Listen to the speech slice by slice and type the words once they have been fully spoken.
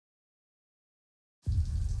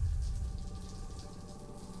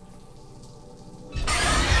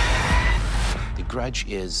Grudge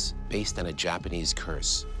is based on a Japanese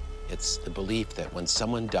curse. It's the belief that when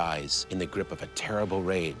someone dies in the grip of a terrible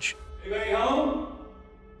rage, anybody home?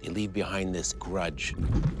 They leave behind this grudge,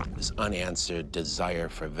 this unanswered desire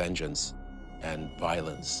for vengeance and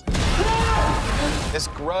violence. This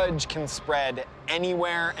grudge can spread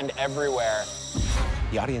anywhere and everywhere.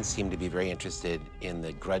 The audience seemed to be very interested in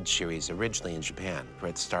the Grudge series originally in Japan, where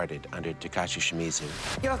it started under Takashi Shimizu.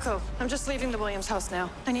 Yoko, I'm just leaving the Williams house now.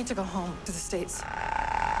 I need to go home to the States.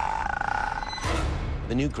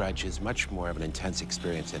 The new Grudge is much more of an intense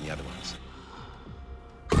experience than the other ones.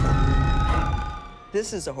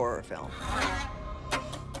 This is a horror film.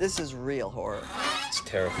 This is real horror. It's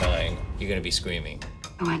terrifying. You're gonna be screaming.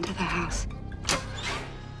 I went to the house.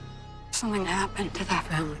 Something happened to that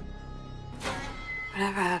family.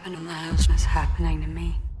 Whatever happened to that house was happening to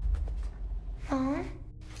me.